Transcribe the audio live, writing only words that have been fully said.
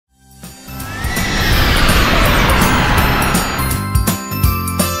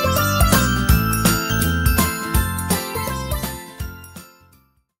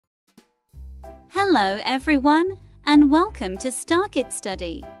Hello everyone, and welcome to StarKit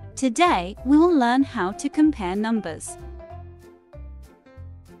Study. Today, we will learn how to compare numbers.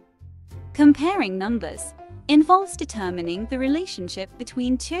 Comparing numbers involves determining the relationship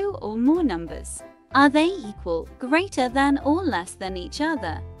between two or more numbers. Are they equal, greater than, or less than each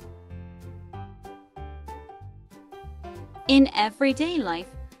other? In everyday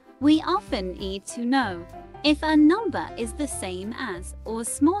life, we often need to know if a number is the same as, or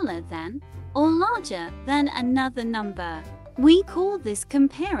smaller than, or larger than another number. We call this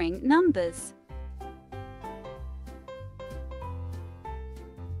comparing numbers.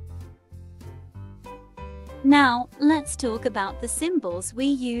 Now, let's talk about the symbols we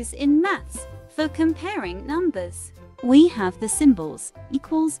use in maths for comparing numbers. We have the symbols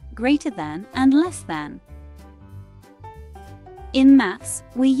equals, greater than, and less than. In maths,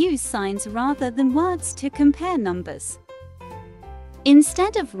 we use signs rather than words to compare numbers.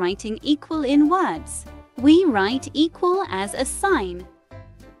 Instead of writing equal in words, we write equal as a sign.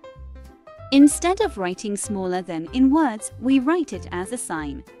 Instead of writing smaller than in words, we write it as a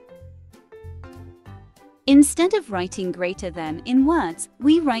sign. Instead of writing greater than in words,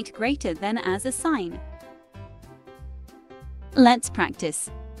 we write greater than as a sign. Let's practice.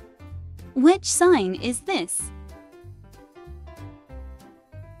 Which sign is this?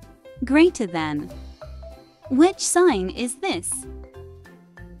 Greater than. Which sign is this?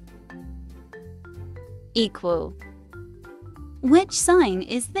 Equal. Which sign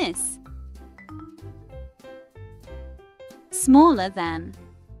is this? Smaller than.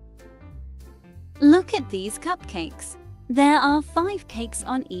 Look at these cupcakes. There are 5 cakes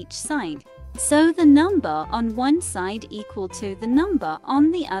on each side, so the number on one side equal to the number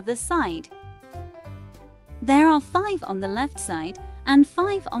on the other side. There are 5 on the left side and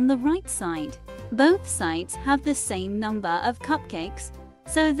 5 on the right side. Both sides have the same number of cupcakes,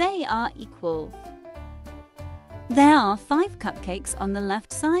 so they are equal. There are 5 cupcakes on the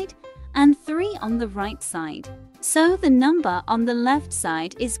left side and 3 on the right side, so the number on the left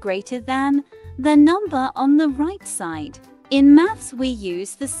side is greater than the number on the right side. In maths, we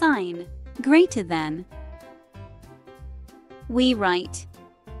use the sign greater than. We write,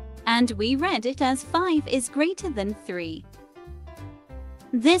 and we read it as 5 is greater than 3.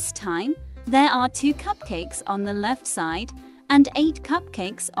 This time, there are 2 cupcakes on the left side and 8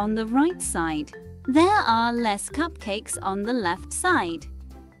 cupcakes on the right side. There are less cupcakes on the left side.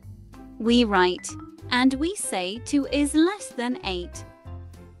 We write, and we say 2 is less than 8.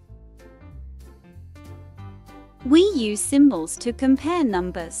 We use symbols to compare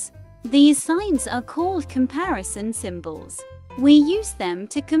numbers. These signs are called comparison symbols. We use them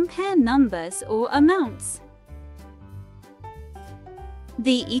to compare numbers or amounts.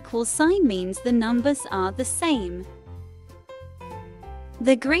 The equal sign means the numbers are the same.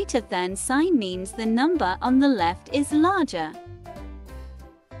 The greater than sign means the number on the left is larger.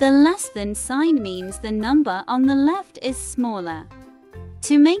 The less than sign means the number on the left is smaller.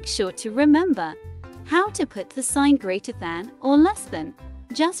 To make sure to remember how to put the sign greater than or less than,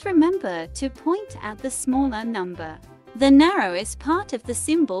 just remember to point at the smaller number. The narrowest part of the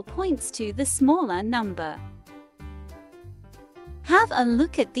symbol points to the smaller number. Have a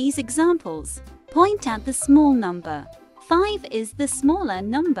look at these examples. Point at the small number. 5 is the smaller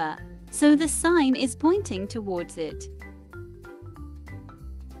number, so the sign is pointing towards it.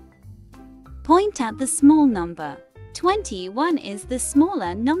 Point at the small number. 21 is the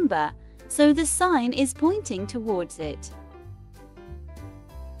smaller number, so the sign is pointing towards it.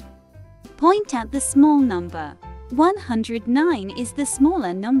 Point at the small number. 109 is the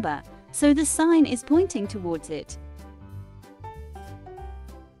smaller number, so the sign is pointing towards it.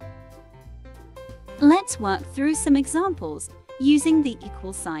 Let's work through some examples using the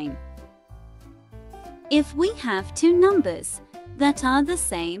equal sign. If we have 2 numbers that are the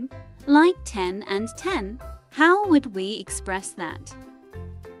same, like 10 and 10, how would we express that?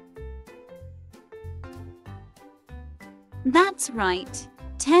 That's right,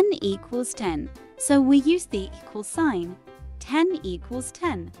 10 equals 10, so we use the equal sign. 10 equals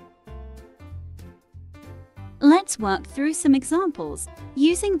 10. Let's work through some examples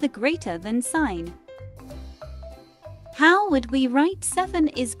using the greater than sign. How would we write 7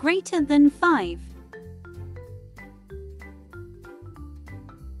 is greater than 5?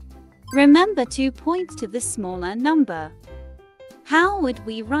 Remember to point to the smaller number. How would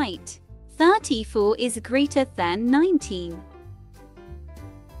we write 34 is greater than 19?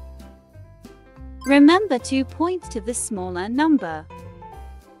 Remember to point to the smaller number.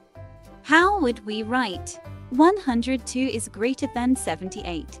 How would we write 102 is greater than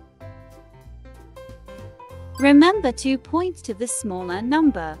 78? Remember to point to the smaller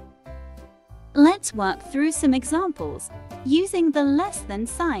number. Let's work through some examples using the less than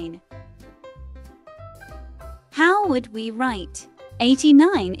sign. How would we write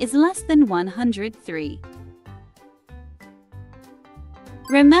 89 is less than 103?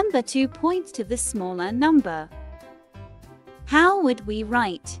 Remember to point to the smaller number. How would we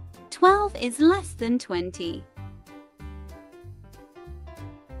write 12 is less than 20?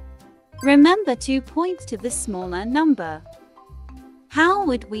 Remember to point to the smaller number. How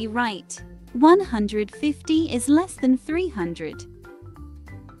would we write 150 is less than 300?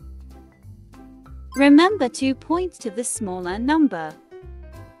 Remember to point to the smaller number.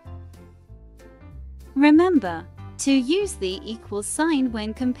 Remember to use the equal sign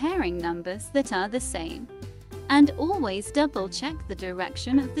when comparing numbers that are the same. And always double-check the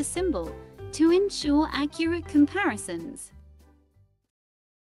direction of the symbol to ensure accurate comparisons.